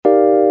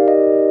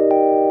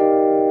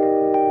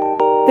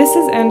This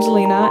is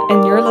Angelina,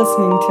 and you're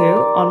listening to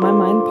On My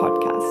Mind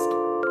podcast.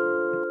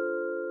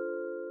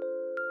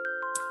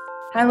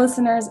 Hi,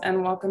 listeners,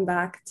 and welcome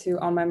back to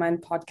On My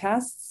Mind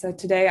podcast. So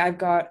today I've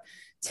got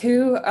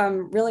two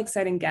really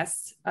exciting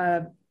guests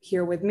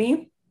here with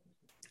me.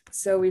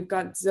 So we've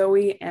got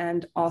Zoe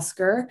and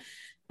Oscar.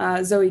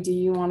 Zoe, do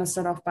you want to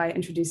start off by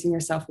introducing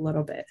yourself a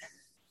little bit?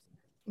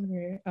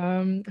 Okay.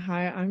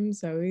 Hi, I'm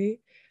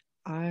Zoe.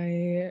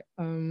 I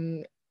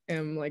am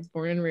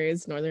born and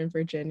raised Northern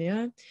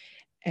Virginia,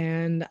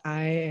 and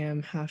I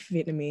am half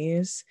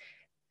Vietnamese.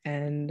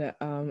 And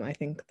I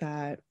think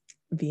that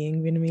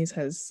being Vietnamese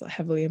has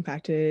heavily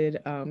impacted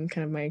kind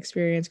of my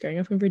experience growing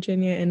up in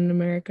Virginia and in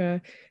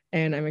America.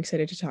 And I'm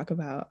excited to talk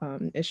about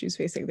issues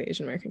facing the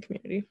Asian American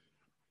community.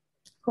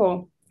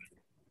 Cool.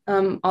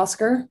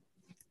 Oscar?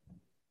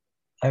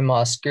 I'm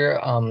Oscar.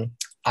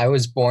 I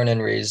was born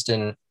and raised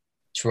in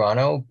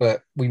Toronto,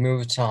 but we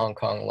moved to Hong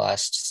Kong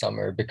last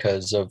summer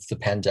because of the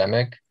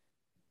pandemic.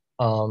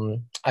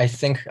 I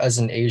think as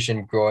an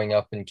Asian growing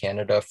up in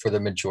Canada for the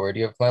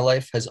majority of my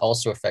life has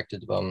also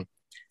affected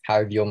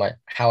how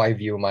I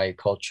view my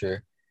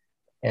culture.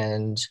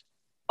 And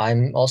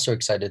I'm also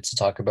excited to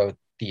talk about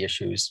the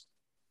issues.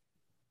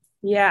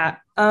 Yeah,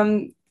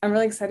 I'm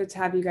really excited to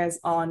have you guys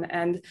on.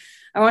 And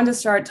I wanted to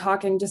start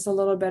talking just a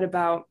little bit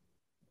about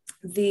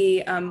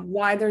the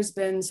why there's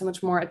been so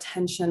much more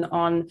attention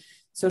on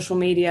social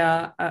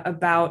media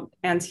about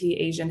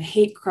anti-Asian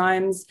hate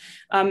crimes.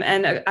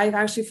 And I've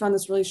actually found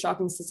this really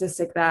shocking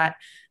statistic that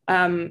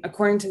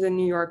according to the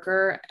New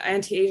Yorker,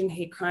 anti-Asian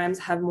hate crimes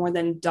have more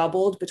than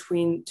doubled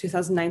between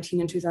 2019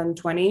 and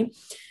 2020.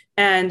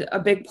 And a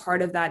big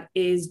part of that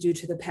is due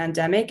to the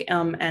pandemic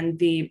and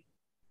the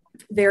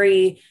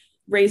very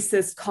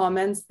racist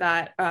comments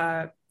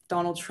that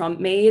Donald Trump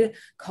made,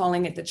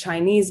 calling it the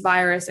Chinese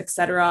virus,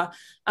 etc.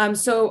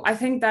 So I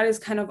think that is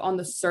kind of on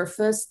the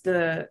surface,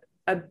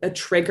 a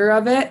trigger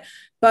of it,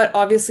 but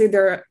obviously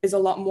there is a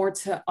lot more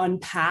to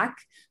unpack.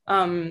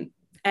 And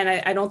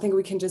I don't think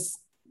we can just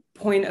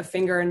point a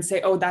finger and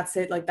say, oh, that's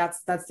it. Like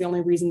that's the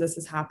only reason this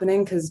is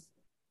happening, because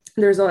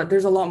there's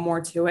a lot more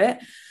to it.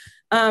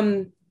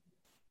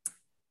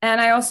 And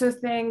I also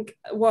think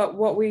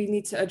what we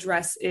need to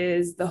address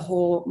is the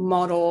whole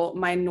model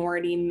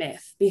minority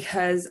myth,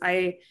 because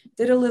I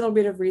did a little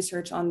bit of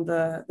research on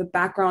the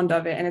background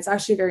of it. And it's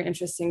actually very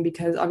interesting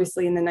because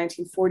obviously in the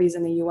 1940s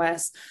in the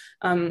US,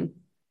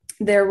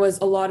 there was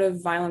a lot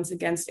of violence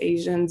against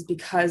Asians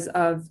because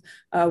of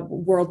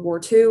World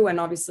War II and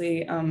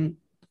obviously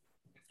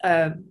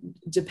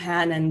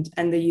Japan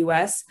and the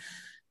US.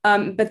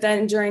 But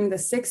then during the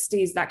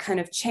 60s, that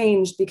kind of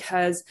changed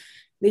because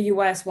the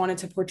US wanted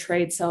to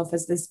portray itself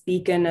as this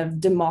beacon of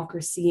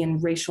democracy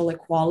and racial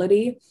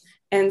equality.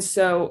 And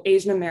so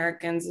Asian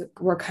Americans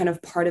were kind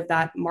of part of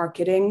that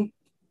marketing.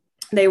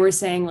 They were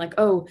saying like,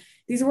 oh,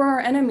 these were our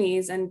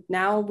enemies and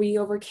now we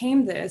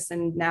overcame this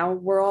and now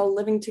we're all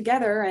living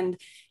together and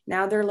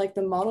now they're like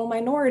the model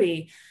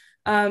minority.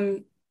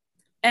 And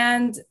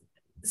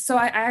so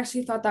I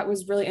actually thought that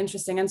was really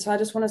interesting. And so I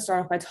just want to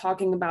start off by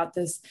talking about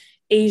this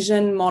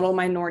Asian model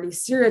minority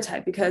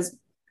stereotype, because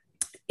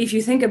if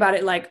you think about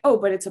it like, oh,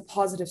 but it's a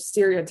positive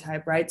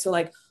stereotype, right? So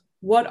like,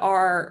 what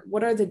are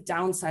the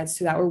downsides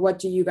to that? Or what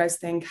do you guys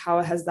think?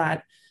 How has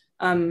that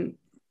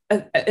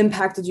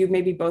impacted you,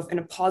 maybe both in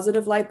a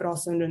positive light, but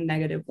also in a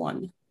negative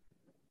one?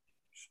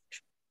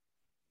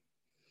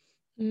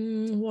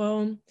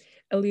 Well,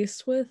 at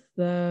least with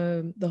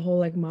the whole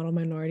like model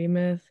minority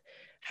myth,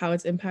 how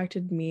it's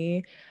impacted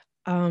me,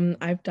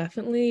 I've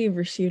definitely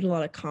received a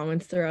lot of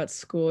comments throughout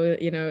school.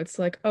 It's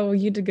like, oh,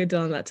 you did good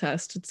on that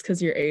test. It's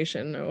because you're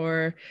Asian,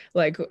 or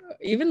like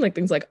even like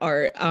things like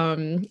art. I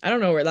don't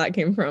know where that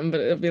came from,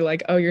 but it'll be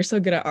like, oh, you're so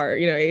good at art.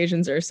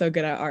 Asians are so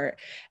good at art,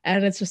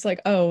 and it's just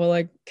like, oh, well,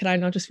 like, can I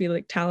not just be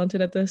like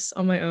talented at this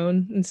on my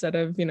own instead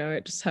of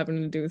it just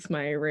having to do with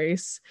my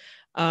race?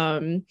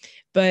 But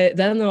then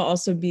there'll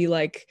also be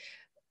like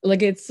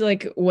it's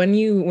like when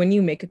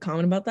you make a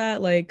comment about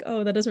that, like,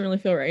 oh, that doesn't really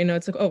feel right,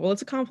 it's like, oh, well,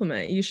 it's a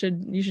compliment, you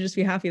should just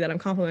be happy that I'm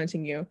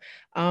complimenting you.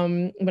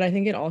 But I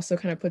think it also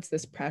kind of puts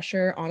this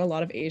pressure on a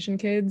lot of Asian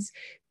kids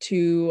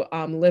to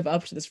live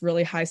up to this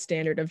really high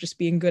standard of just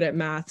being good at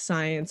math,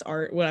 science,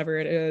 art, whatever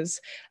it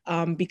is,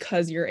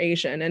 because you're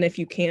Asian. And if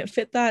you can't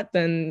fit that,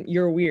 then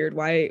you're weird.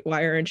 Why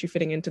aren't you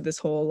fitting into this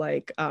whole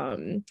like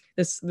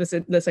this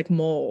like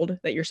mold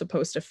that you're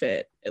supposed to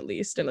fit, at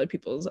least in like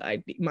people's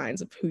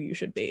minds of who you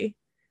should be?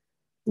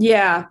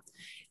 Yeah,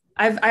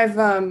 I've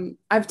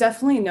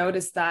definitely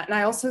noticed that. And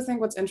I also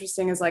think what's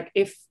interesting is like,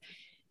 if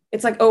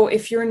it's like, oh,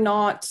 if you're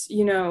not,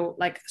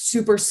 like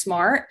super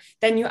smart,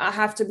 then you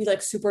have to be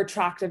like super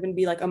attractive and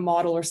be like a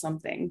model or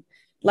something.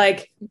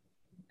 Like,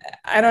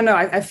 I don't know.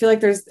 I feel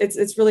like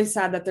it's really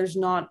sad that there's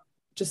not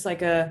just like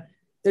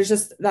there's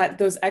just that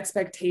those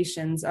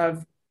expectations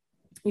of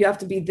you have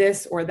to be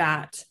this or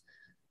that.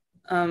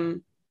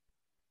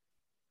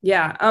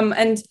 Yeah.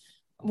 And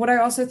what I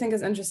also think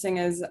is interesting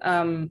is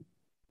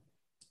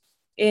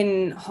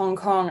in Hong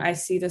Kong, I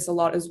see this a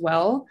lot as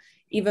well,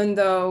 even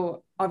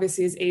though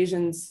obviously as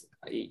Asians,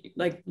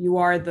 like you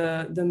are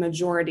the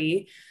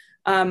majority,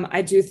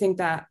 I do think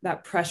that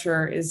that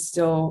pressure is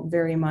still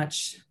very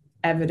much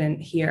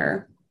evident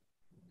here.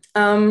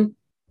 Um,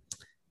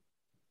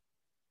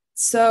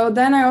 so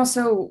then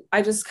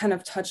I just kind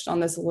of touched on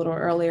this a little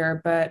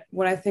earlier, but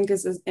what I think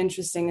is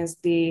interesting is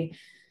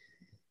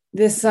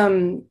this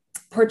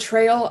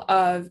portrayal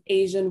of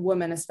Asian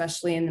women,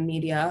 especially in the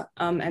media,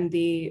 and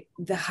the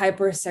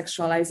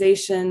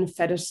hypersexualization,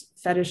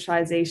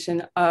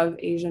 fetishization of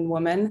Asian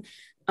women.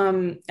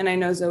 And I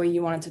know, Zoe,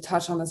 you wanted to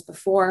touch on this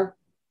before,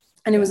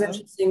 and it was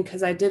interesting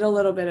because I did a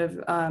little bit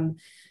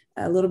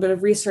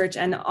of research,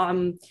 and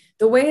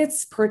the way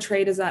it's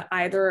portrayed is that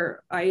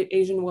either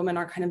Asian women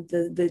are kind of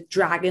the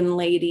dragon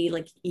lady,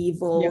 like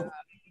evil. Yeah.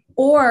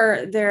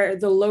 Or they're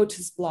the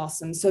lotus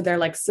blossom, so they're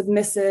like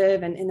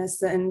submissive and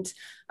innocent.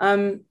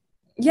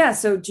 Yeah,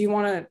 so do you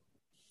want to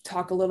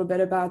talk a little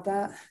bit about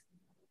that?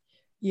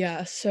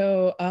 Yeah,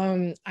 so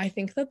I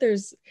think that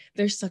there's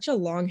such a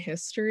long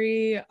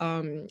history,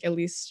 at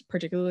least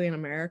particularly in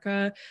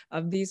America,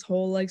 of these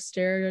whole like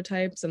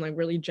stereotypes and like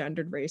really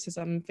gendered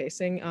racism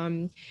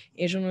facing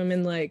Asian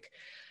women, like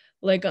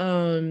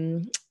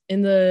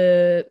in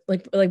the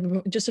like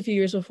just a few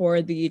years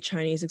before the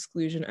Chinese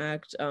Exclusion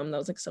Act, that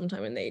was like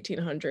sometime in the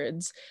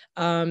 1800s,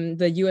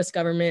 the US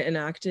government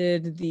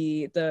enacted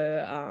the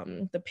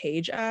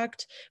Page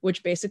Act,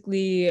 which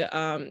basically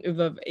of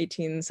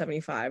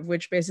 1875,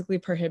 which basically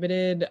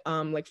prohibited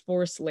like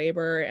forced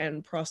labor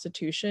and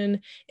prostitution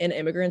in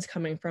immigrants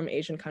coming from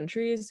Asian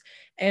countries.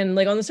 And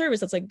like on the surface,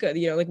 that's like good,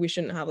 you know, like we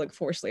shouldn't have like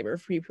forced labor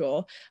for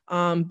people,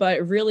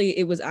 but really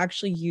it was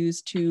actually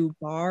used to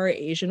bar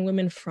Asian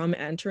women from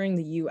entering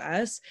the US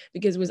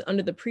because it was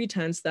under the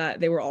pretense that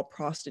they were all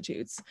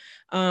prostitutes.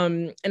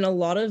 And a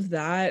lot of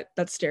that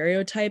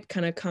stereotype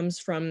kind of comes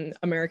from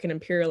American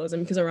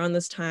imperialism, because around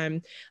this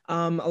time,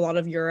 a lot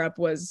of Europe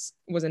was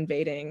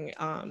invading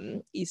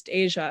East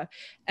Asia.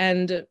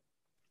 And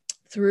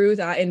through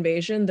that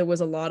invasion, there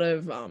was a lot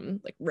of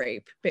like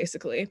rape,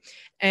 basically.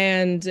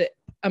 And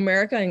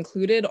America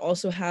included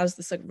also has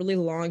this like really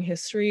long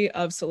history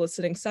of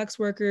soliciting sex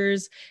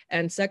workers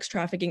and sex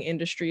trafficking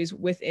industries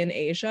within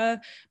Asia,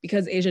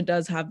 because Asia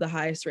does have the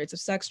highest rates of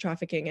sex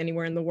trafficking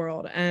anywhere in the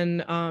world.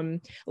 And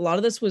a lot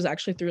of this was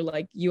actually through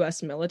like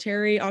US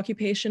military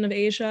occupation of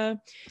Asia.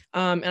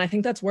 And I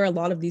think that's where a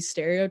lot of these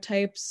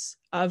stereotypes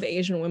of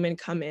Asian women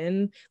come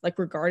in, like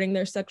regarding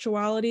their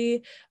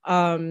sexuality,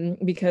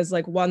 because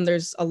like one,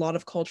 there's a lot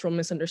of cultural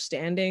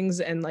misunderstandings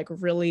and like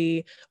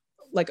really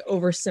like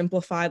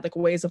oversimplified like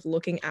ways of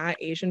looking at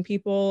Asian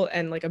people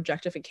and like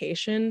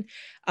objectification.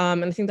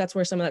 And I think that's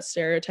where some of that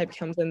stereotype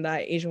comes in,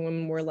 that Asian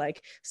women were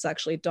like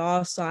sexually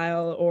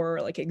docile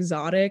or like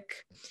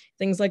exotic,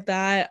 things like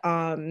that.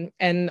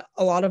 And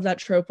a lot of that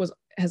trope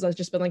has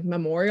just been like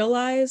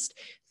memorialized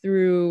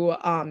through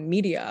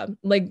media,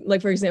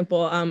 like for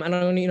example, I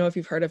don't know if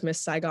you've heard of Miss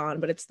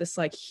Saigon, but it's this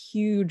like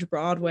huge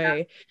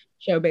Broadway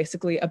show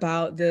basically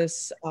about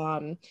this.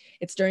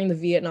 It's during the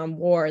Vietnam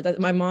War. That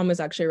my mom is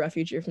actually a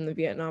refugee from the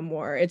Vietnam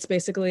War. It's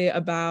basically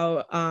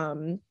about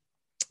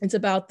it's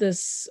about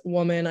this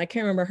woman, I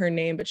can't remember her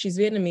name, but she's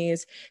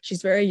Vietnamese.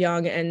 She's very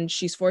young and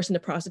she's forced into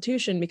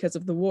prostitution because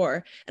of the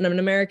war. And an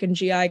American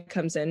GI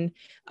comes in.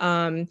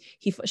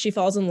 She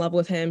falls in love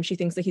with him. She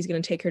thinks that he's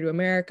going to take her to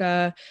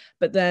America.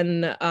 But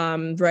then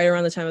right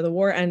around the time of the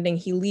war ending,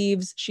 he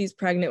leaves. She's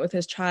pregnant with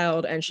his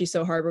child and she's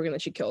so heartbroken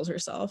that she kills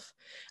herself.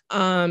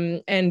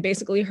 And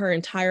basically her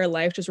entire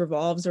life just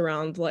revolves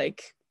around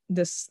like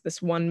this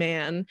one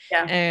man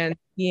and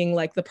being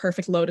like the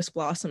perfect lotus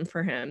blossom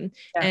for him.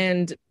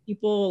 And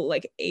people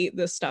like ate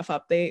this stuff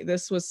up.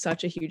 This was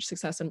such a huge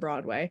success in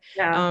Broadway.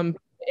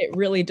 It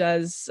really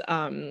does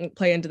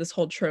play into this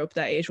whole trope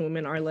that Asian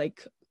women are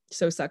like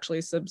so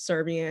sexually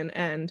subservient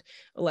and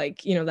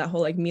like, you know, that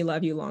whole like me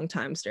love you long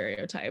time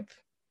stereotype.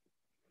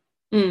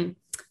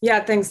 Yeah,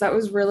 thanks. That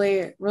was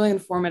really, really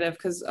informative,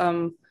 because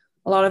a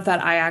lot of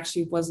that I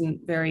actually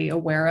wasn't very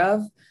aware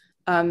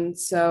of.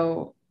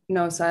 So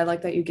I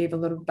like that you gave a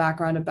little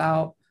background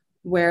about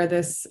where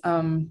this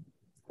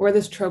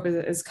trope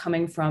is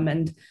coming from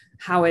and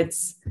how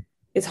it's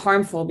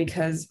harmful,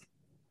 because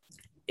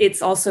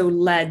it's also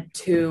led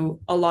to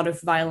a lot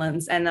of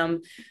violence. And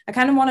I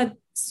kind of want to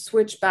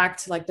switch back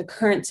to like the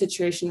current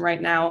situation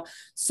right now.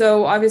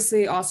 So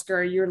obviously,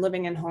 Oscar, you're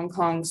living in Hong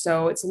Kong,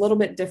 so it's a little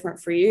bit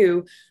different for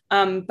you.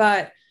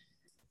 But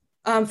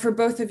for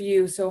both of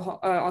you, so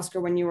Oscar,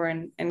 when you were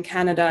in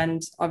Canada,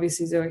 and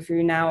obviously Zoe for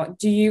you now,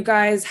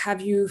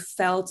 have you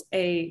felt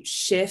a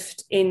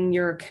shift in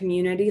your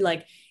community?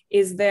 Like,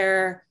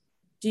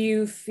 do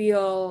you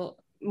feel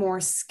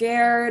more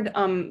scared?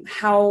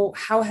 How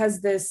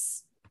has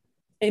this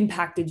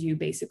impacted you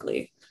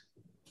basically?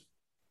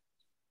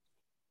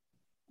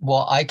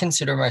 Well, I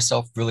consider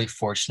myself really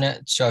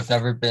fortunate. So I've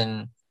never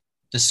been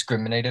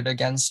discriminated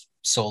against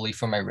solely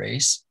for my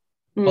race.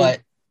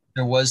 But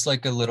there was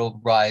like a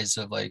little rise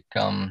of like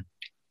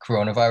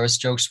coronavirus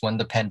jokes when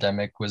the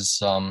pandemic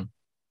was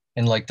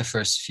in like the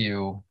first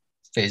few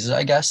phases,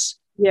 I guess.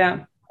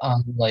 Yeah.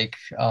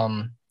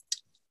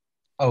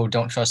 Oh,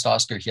 don't trust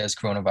Oscar, he has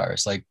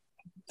coronavirus. Like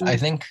I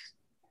think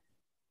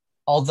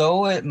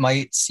although it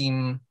might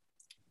seem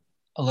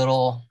a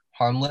little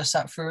harmless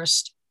at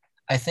first,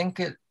 I think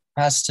it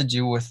has to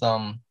do with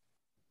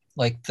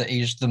like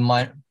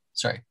the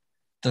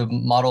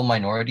model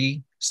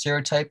minority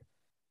stereotype,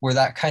 where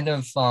that kind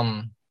of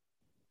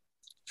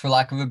for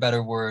lack of a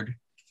better word,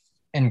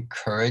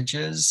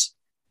 encourages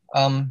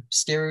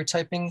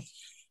stereotyping,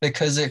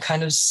 because it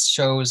kind of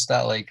shows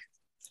that like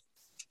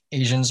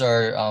Asians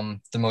are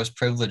the most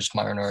privileged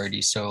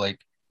minority, so like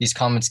these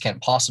comments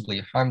can't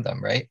possibly harm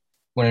them, right?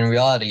 When in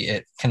reality,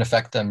 it can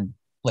affect them.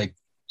 Like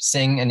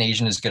saying an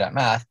Asian is good at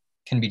math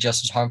can be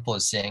just as harmful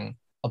as saying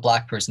a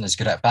Black person is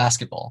good at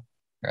basketball,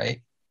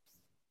 right?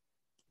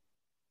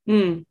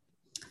 Mm.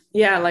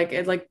 Yeah, like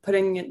it like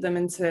putting them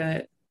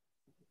into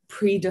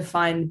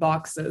predefined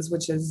boxes,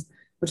 which is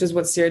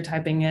what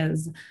stereotyping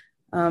is.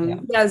 Yeah.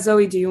 Yeah,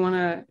 Zoe, do you want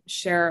to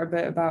share a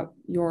bit about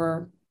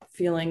your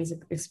feelings,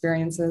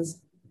 experiences?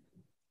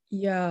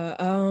 Yeah,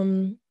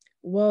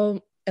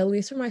 well, at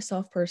least for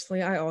myself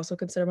personally, I also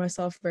consider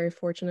myself very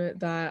fortunate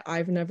that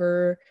I've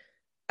never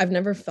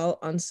felt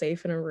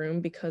unsafe in a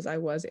room because I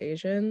was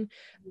Asian.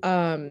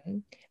 Um,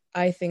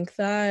 I think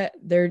that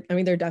there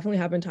definitely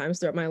have been times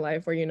throughout my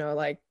life where,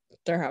 like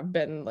there have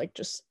been like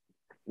just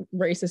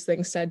racist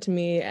things said to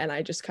me and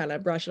I just kind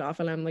of brush it off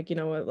and I'm like, you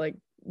know what, like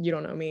you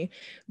don't know me.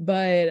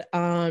 But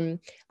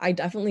I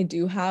definitely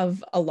do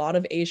have a lot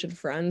of Asian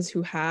friends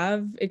who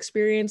have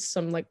experienced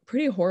some like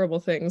pretty horrible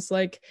things.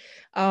 Like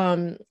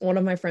one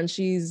of my friends,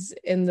 she's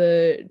in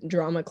the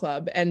drama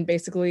club and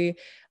basically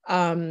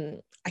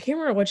I can't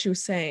remember what she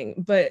was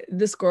saying, but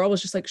this girl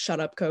was just like, shut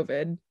up,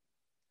 COVID.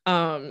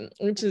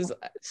 Which is,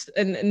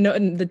 and no,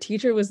 and the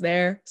teacher was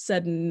there,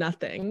 said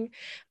nothing.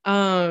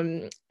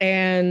 And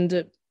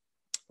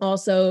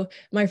also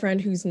my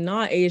friend who's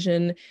not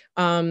Asian,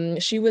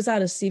 she was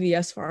at a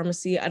CVS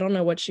pharmacy. I don't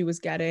know what she was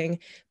getting,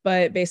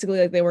 but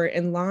basically like they were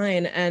in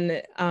line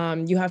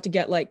and you have to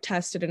get like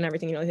tested and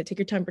everything, they take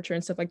your temperature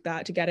and stuff like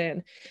that to get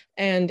in.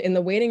 And in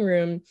the waiting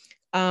room,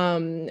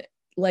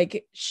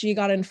 like she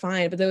got in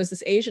fine, but there was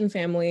this Asian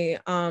family.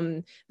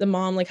 The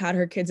mom like had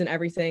her kids and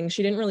everything.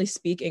 She didn't really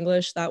speak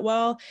English that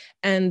well.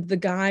 And the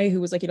guy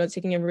who was like,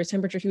 taking everybody's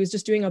temperature, he was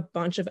just doing a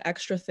bunch of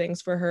extra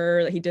things for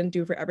her that he didn't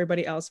do for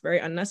everybody else, very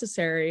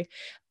unnecessary.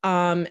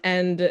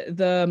 And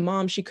the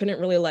mom, she couldn't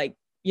really like,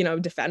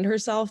 defend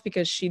herself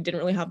because she didn't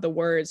really have the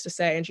words to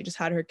say. And she just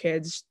had her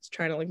kids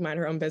trying to like mind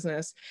her own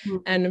business.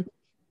 And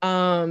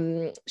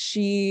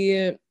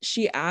she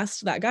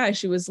asked that guy,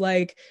 she was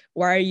like,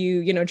 why are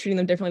you treating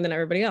them differently than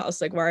everybody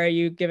else, like why are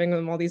you giving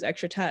them all these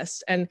extra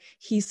tests? And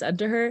he said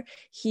to her,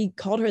 he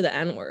called her the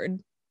N-word,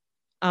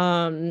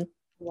 Wow.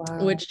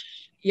 which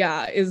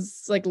yeah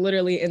is like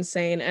literally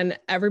insane. And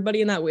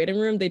everybody in that waiting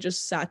room, they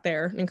just sat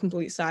there in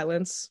complete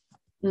silence.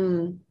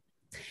 Mm.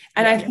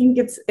 And I Yeah. think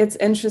it's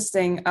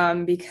interesting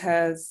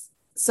because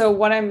so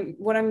what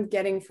I'm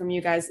getting from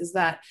you guys is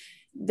that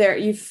there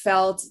you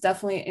felt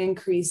definitely an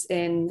increase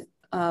in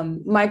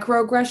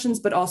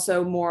microaggressions, but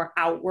also more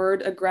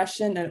outward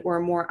aggression or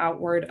more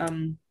outward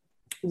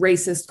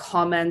racist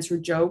comments or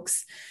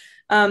jokes.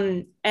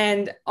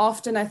 And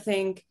often I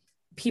think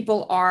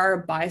people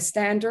are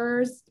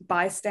bystanders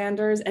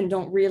and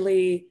don't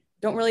really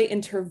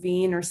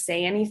intervene or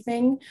say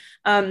anything.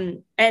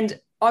 And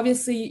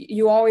obviously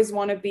you always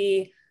want to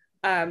be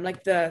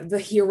like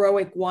the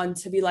heroic one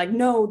to be like,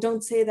 no,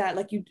 don't say that.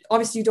 Like you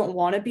don't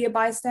want to be a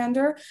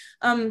bystander.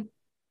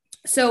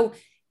 So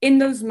in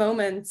those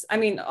moments, I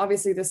mean,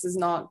 obviously this is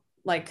not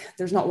like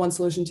there's not one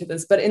solution to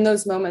this, but in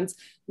those moments,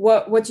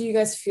 what do you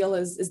guys feel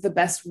is the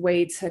best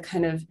way to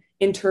kind of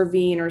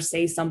intervene or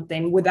say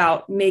something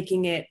without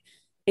making it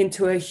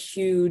into a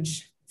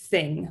huge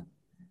thing?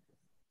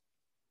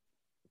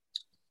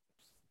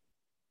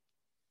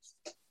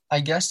 I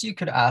guess you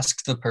could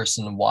ask the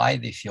person why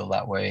they feel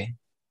that way.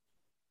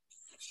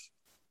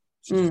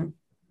 Mm.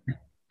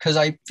 Because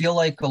I feel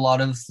like a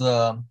lot of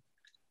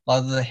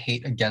the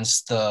hate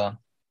against the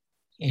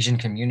Asian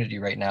community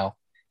right now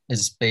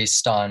is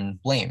based on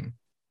blame.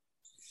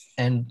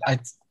 And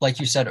like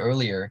you said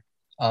earlier,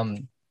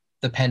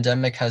 the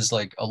pandemic has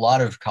like a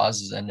lot of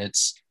causes and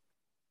it's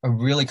a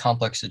really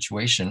complex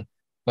situation,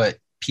 but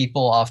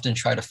people often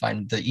try to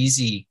find the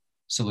easy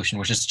solution,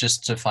 which is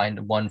just to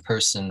find one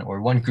person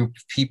or one group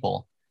of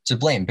people to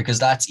blame, because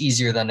that's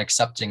easier than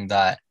accepting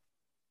that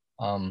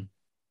um,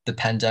 the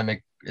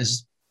pandemic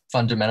is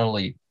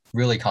fundamentally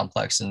really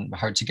complex and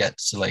hard to get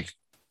to like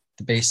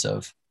the base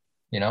of,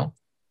 you know?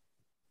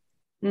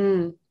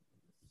 Mm.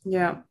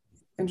 Yeah.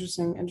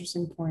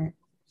 Interesting point.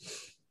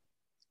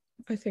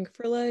 I think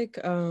for like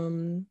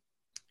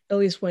at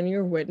least when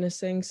you're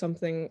witnessing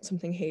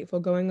something hateful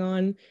going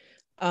on,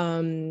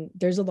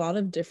 there's a lot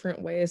of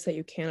different ways that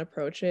you can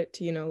approach it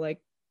to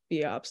like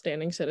be an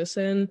upstanding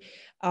citizen.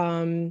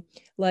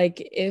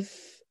 Like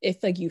if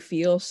like you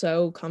feel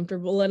so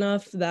comfortable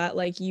enough that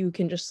like you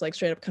can just like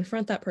straight up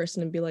confront that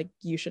person and be like,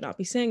 you should not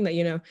be saying that.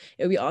 It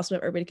would be awesome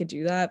if everybody could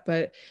do that,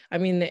 but I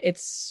mean,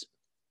 it's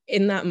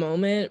in that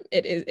moment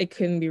it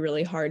can be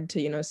really hard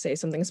to say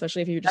something,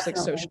 especially if you're just like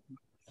so Definitely.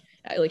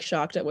 like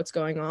shocked at what's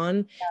going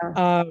on.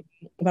 Yeah.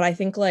 But I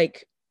think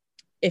like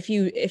if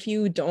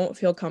you don't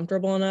feel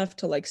comfortable enough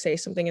to like say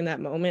something in that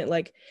moment,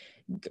 like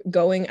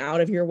going out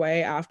of your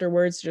way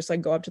afterwards, just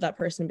like go up to that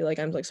person and be like,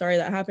 I'm like sorry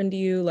that happened to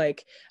you,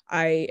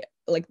 I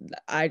like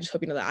I just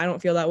hope you know that I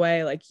don't feel that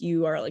way, like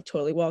you are like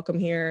totally welcome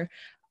here.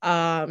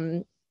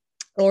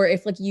 Or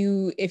if like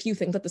if you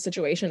think that the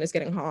situation is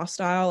getting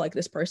hostile, like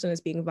this person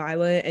is being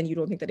violent and you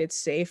don't think that it's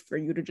safe for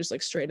you to just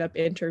like straight up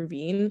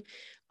intervene,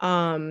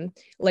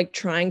 like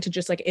trying to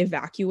just like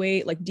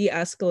evacuate, like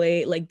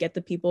de-escalate, like get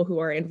the people who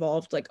are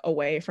involved like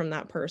away from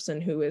that person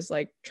who is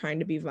like trying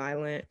to be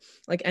violent,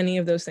 like any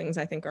of those things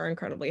I think are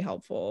incredibly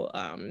helpful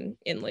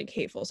in like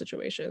hateful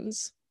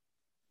situations.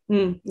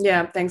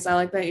 Yeah, thanks. I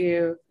like that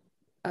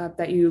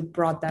you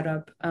brought that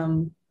up.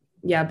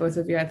 Yeah, both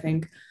of you, I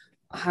think,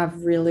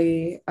 have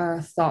really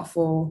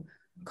thoughtful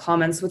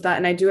comments with that.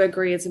 And I do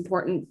agree it's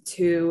important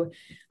to,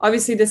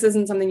 obviously, this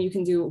isn't something you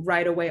can do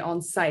right away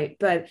on site,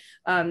 but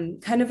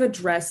kind of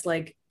address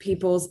like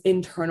people's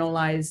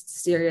internalized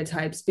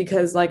stereotypes,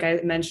 because, like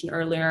I mentioned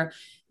earlier,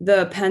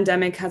 the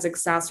pandemic has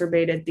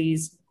exacerbated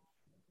these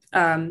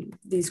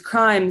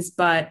crimes,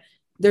 but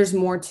there's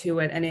more to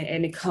it, and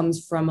it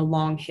comes from a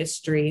long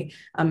history,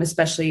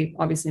 especially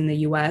obviously in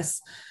the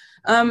US.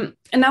 And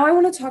now I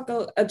want to talk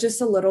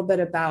just a little bit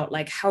about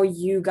like how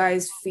you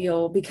guys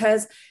feel,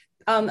 because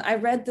I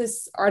read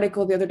this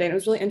article the other day and it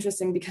was really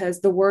interesting because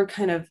the word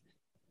kind of,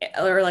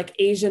 or like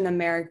Asian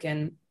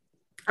American,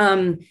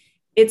 um,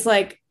 it's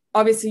like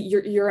obviously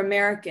you're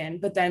American,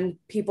 but then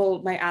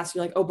people might ask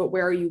you like, oh, but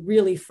where are you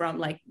really from?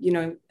 Like,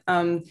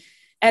 and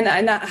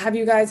have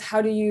you guys,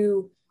 how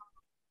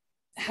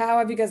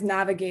have you guys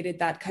navigated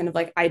that kind of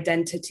like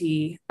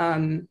identity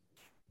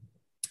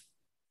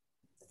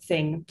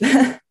thing?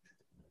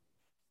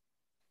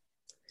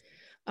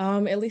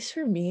 At least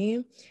for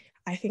me,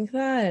 I think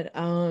that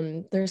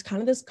there's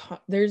kind of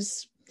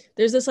there's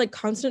this like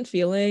constant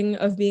feeling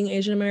of being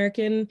Asian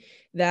American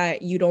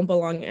that you don't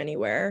belong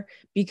anywhere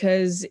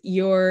because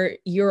you're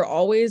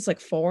always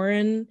like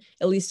foreign,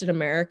 at least in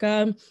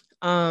America.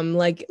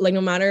 Like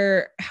no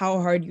matter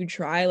how hard you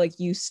try, like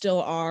you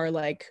still are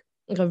like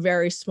a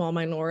very small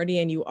minority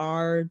and you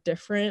are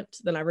different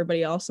than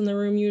everybody else in the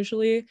room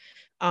usually.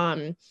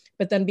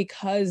 But then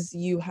because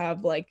you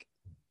have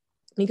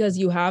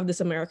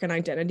this American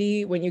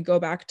identity, when you go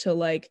back to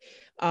like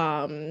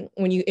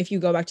if you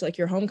go back to like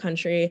your home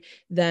country,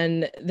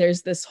 then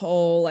there's this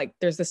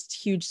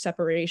huge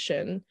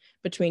separation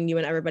between you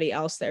and everybody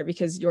else there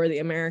because you're the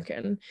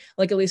American.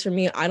 Like at least for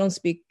me, I don't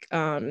speak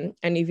any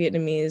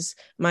Vietnamese.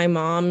 My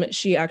mom,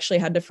 she actually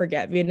had to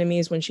forget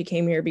Vietnamese when she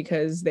came here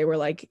because they were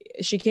like,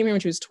 she came here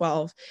when she was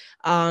 12.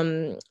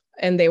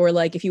 And they were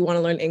like, if you want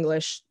to learn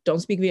English, don't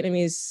speak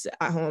Vietnamese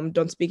at home.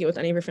 Don't speak it with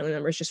any of your family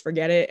members. Just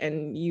forget it.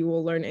 And you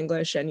will learn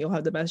English and you'll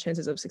have the best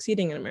chances of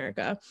succeeding in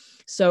America.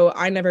 So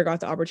I never got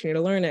the opportunity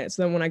to learn it.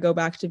 So then when I go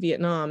back to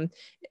Vietnam,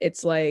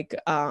 it's like,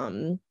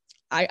 I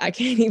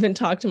can't even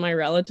talk to my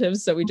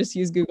relatives. So we just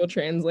use Google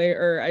Translate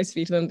or I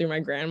speak to them through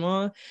my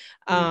grandma.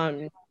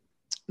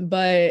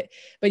 But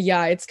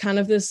yeah, it's kind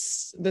of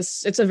this,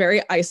 it's a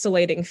very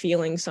isolating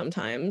feeling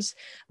sometimes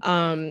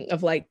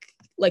of like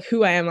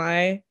who am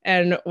I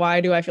and why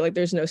do I feel like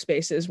there's no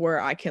spaces where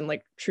I can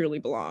like truly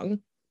belong?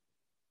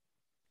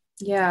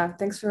 Yeah,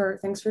 thanks for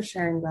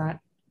sharing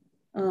that.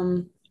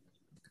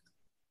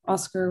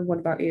 Oscar, what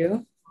about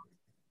you?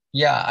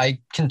 Yeah, I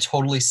can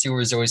totally see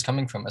where Zoe's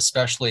coming from,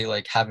 especially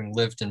like having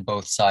lived in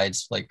both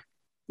sides, like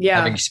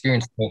having Yeah.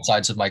 experienced both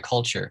sides of my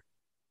culture.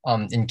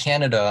 In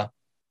Canada,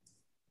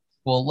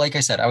 well, like I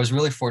said, I was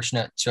really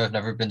fortunate to have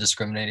never been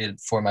discriminated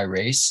for my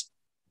race,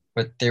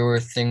 but there were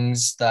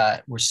things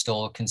that were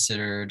still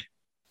considered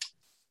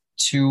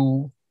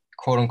too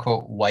quote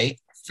unquote white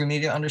for me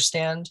to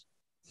understand,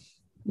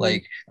 Mm.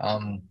 like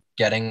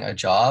getting a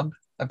job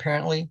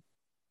apparently,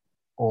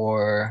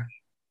 or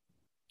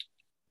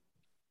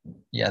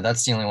yeah,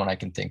 that's the only one I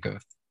can think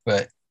of.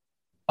 But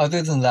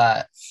other than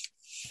that,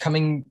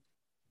 coming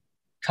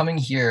coming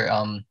here,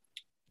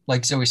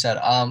 like Zoe said,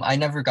 I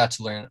never got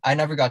to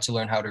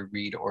learn how to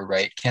read or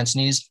write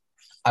Cantonese.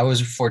 I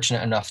was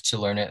fortunate enough to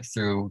learn it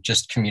through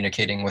just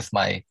communicating with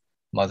my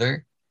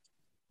mother.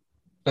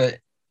 But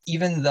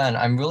even then,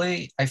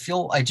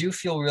 I do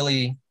feel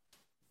really,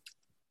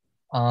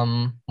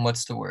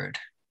 what's the word?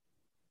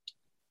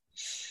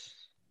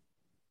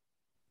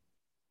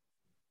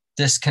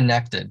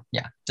 Disconnected.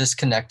 Yeah,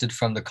 disconnected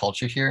from the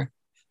culture here.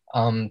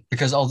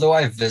 Because although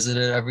I've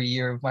visited every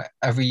year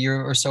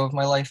or so of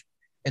my life,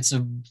 it's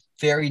a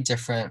very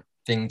different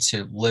thing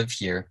to live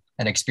here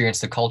and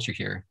experience the culture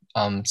here.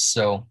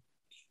 So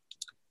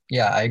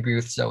yeah, I agree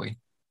with Zoe.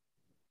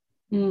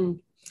 Mm.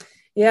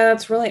 Yeah,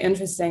 that's really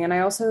interesting. And I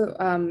also,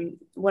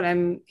 what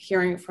I'm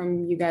hearing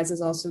from you guys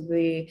is also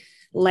the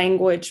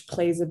language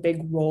plays a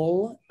big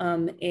role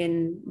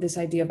in this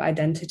idea of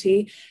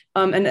identity.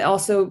 And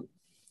also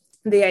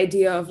the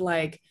idea of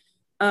like,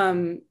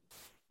 um,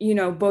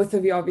 both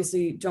of you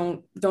obviously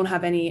don't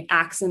have any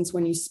accents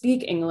when you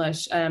speak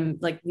English.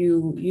 Like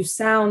you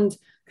sound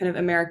kind of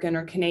American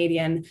or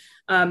Canadian,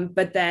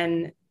 but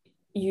then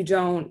you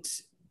don't,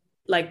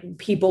 like,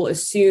 people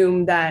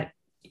assume that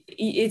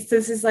this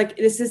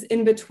is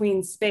in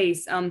between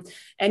space. And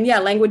yeah,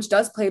 language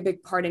does play a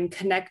big part in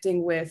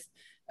connecting with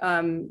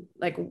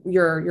like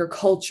your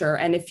culture.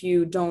 And if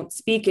you don't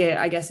speak it,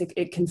 I guess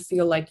it can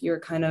feel like you're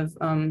kind of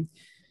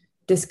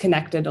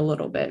disconnected a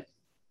little bit.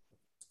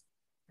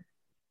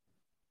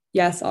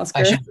 Yes, Oscar.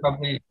 I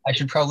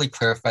should probably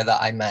clarify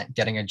that I meant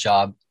getting a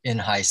job in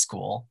high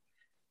school.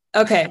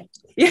 Okay.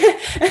 Yeah.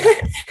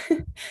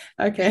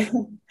 Okay.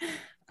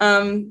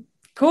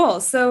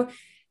 Cool. So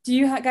do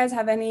you guys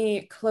have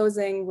any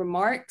closing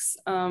remarks?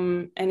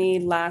 Any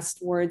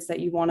last words that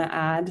you want to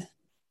add?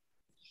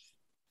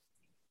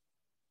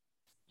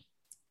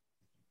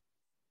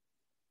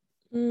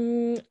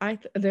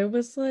 There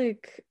was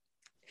like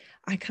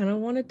I kind of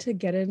wanted to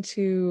get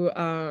into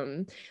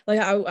like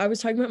I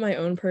was talking about my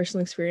own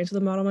personal experience with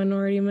the model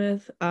minority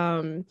myth,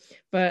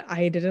 but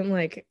I didn't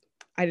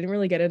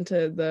really get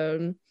into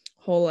the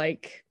whole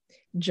like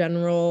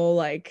general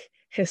like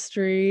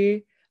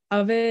history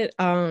of it,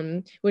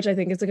 which I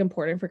think is like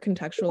important for Yeah.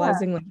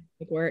 contextualizing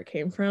like where it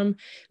came from.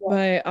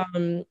 Yeah.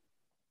 But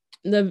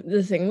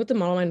the thing with the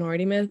model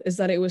minority myth is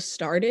that it was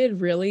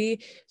started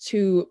really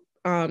to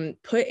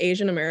put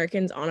Asian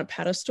Americans on a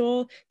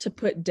pedestal, to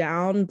put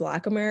down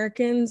Black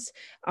Americans,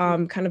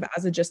 kind of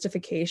as a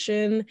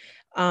justification,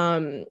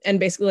 and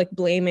basically like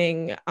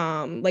blaming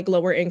like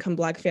lower income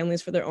Black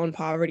families for their own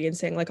poverty and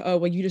saying like, oh,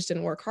 well, you just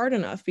didn't work hard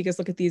enough because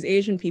look at these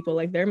Asian people,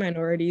 like they're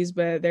minorities,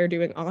 but they're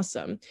doing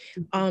awesome,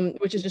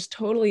 which is just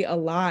totally a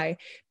lie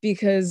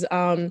because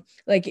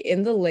like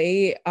in the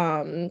late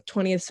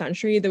 20th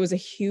century, there was a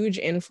huge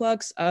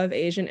influx of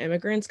Asian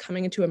immigrants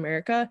coming into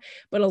America,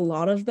 but a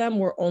lot of them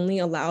were only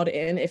allowed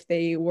in if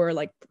they were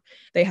like,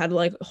 they had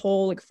like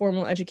whole like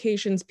formal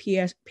educations,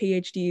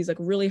 PhDs, like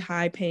really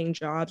high paying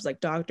jobs like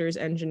doctors,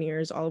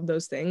 engineers, all of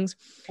those things.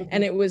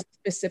 And it was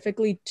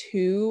specifically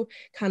to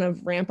kind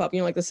of ramp up, you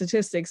know, like the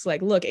statistics,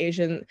 like look,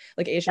 Asian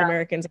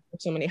Americans are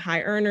so many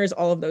high earners,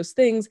 all of those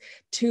things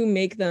to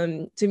make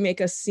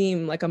us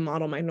seem like a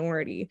model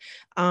minority.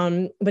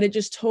 But it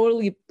just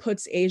totally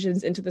puts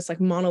Asians into this like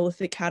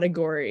monolithic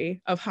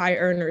category of high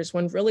earners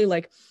when really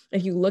like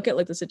if you look at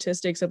like the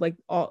statistics of like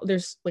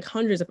there's like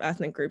hundreds of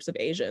ethnic groups of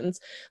Asians,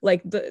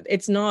 like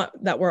it's not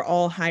that we're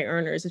all high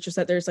earners, it's just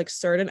that there's like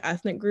certain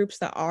ethnic groups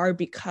that are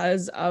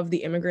because of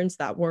the immigrants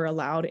that were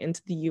allowed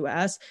into the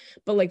US.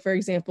 But like for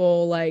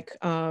example, like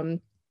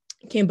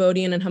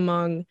Cambodian and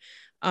Hmong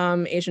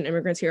Asian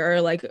immigrants here are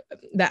like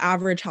the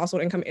average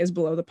household income is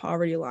below the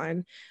poverty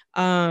line.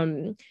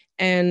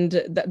 And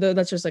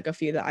that's just like a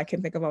few that I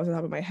can think of off the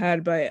top of my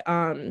head. But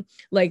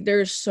like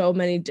there's so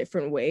many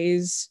different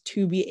ways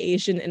to be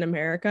Asian in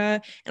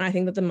America. And I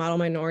think that the model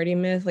minority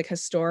myth, like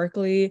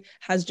historically,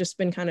 has just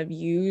been kind of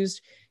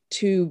used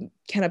to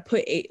kind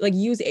of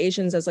use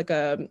Asians as like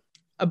a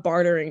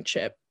bartering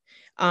chip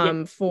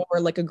Yeah. for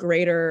like a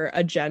greater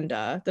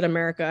agenda that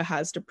America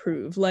has to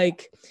prove.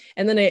 Like,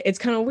 and then it's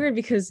kind of weird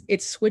because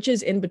it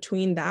switches in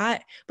between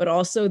that, but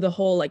also the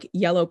whole like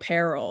yellow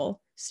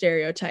peril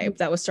stereotype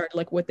that was started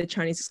like with the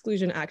Chinese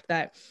Exclusion Act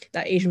that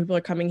Asian people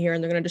are coming here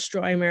and they're going to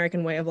destroy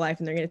American way of life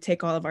and they're going to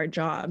take all of our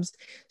jobs.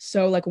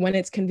 So like when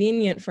it's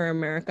convenient for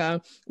America,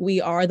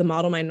 we are the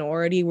model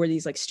minority. We're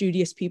these like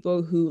studious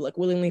people who like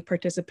willingly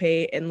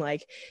participate in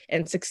like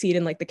and succeed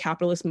in like the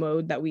capitalist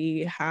mode that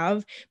we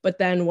have. But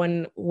then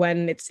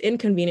when it's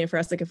inconvenient for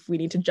us, like if we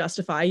need to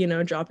justify, you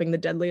know, dropping the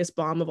deadliest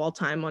bomb of all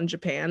time on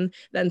Japan,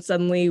 then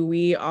suddenly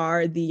we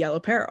are the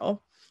yellow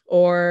peril.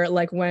 Or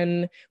like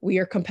when we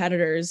are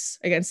competitors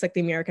against like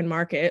the American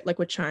market, like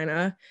with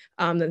China,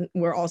 then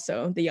we're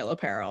also the yellow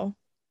peril.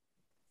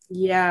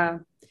 Yeah.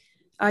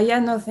 Yeah,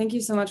 no, thank you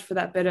so much for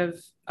that bit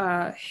of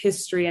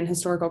history and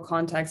historical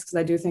context, because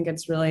I do think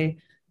it's really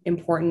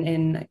important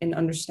in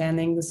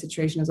understanding the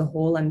situation as a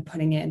whole and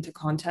putting it into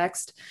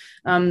context.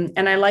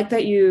 And I like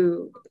that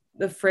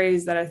the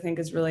phrase that I think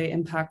is really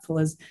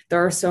impactful is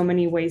there are so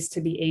many ways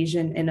to be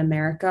Asian in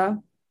America.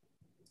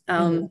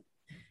 Mm-hmm.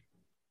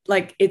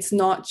 Like it's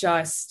not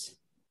just,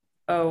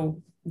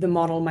 oh, the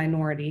model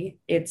minority.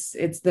 It's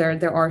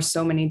there are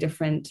so many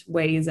different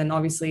ways, and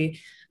obviously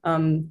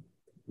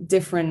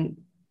different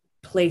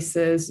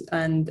places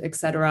and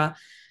etc.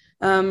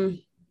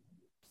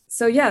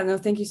 So yeah, no,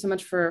 thank you so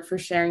much for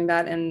sharing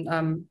that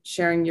and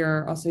sharing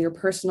your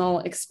personal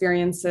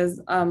experiences.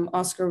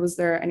 Oscar, was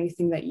there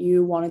anything that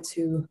you wanted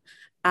to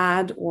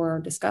add or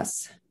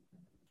discuss?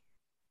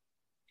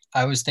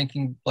 I was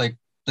thinking like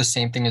the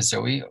same thing as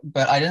Zoe,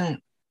 but I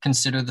didn't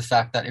consider the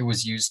fact that it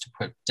was used to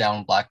put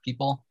down Black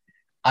people.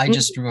 I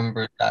just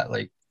remembered that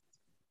like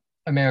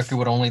America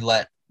would only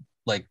let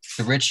like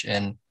the rich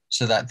in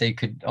so that they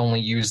could only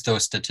use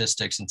those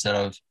statistics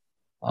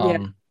Yeah.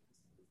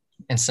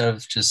 instead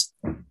of just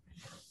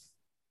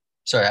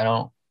sorry, I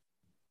don't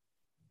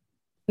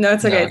No,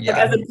 it's okay. know. It's like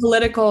Yeah. as a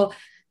political,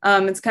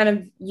 it's kind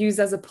of used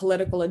as a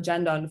political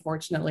agenda,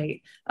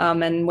 unfortunately.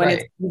 And when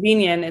it's Right.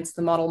 convenient, it's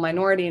the model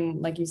minority.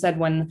 And like you said,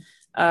 when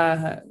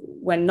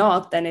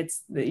not, then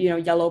it's the,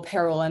 yellow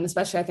peril. And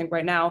especially I think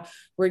right now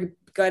we're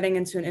getting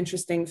into an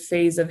interesting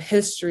phase of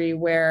history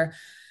where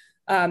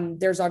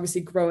there's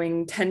obviously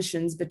growing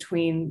tensions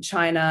between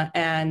China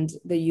and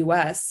the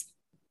US.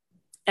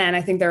 And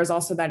I think there's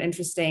also that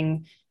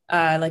interesting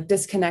like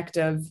disconnect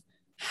of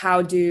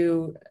how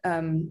do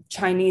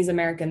Chinese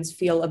Americans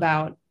feel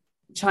about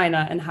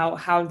China, and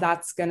how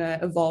that's going to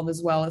evolve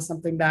as well, as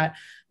something that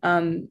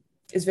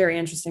is very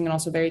interesting and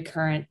also very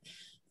current.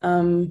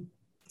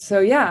 So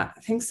yeah,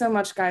 thanks so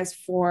much, guys,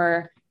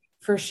 for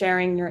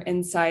sharing your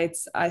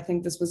insights. I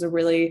think this was a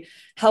really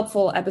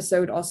helpful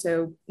episode,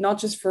 also not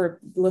just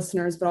for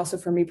listeners, but also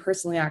for me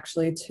personally,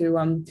 actually, to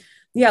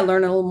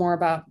learn a little more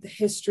about the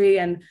history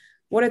and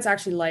what it's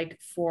actually like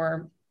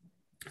for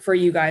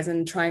you guys,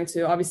 and trying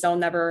to, obviously I'll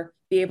never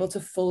be able to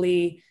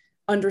fully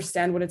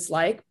understand what it's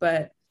like,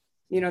 but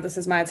this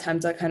is my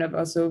attempt at kind of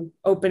also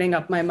opening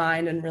up my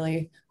mind and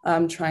really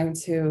trying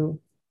to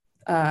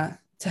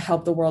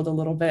help the world a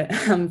little bit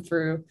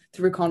through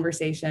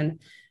conversation.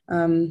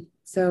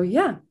 So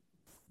yeah,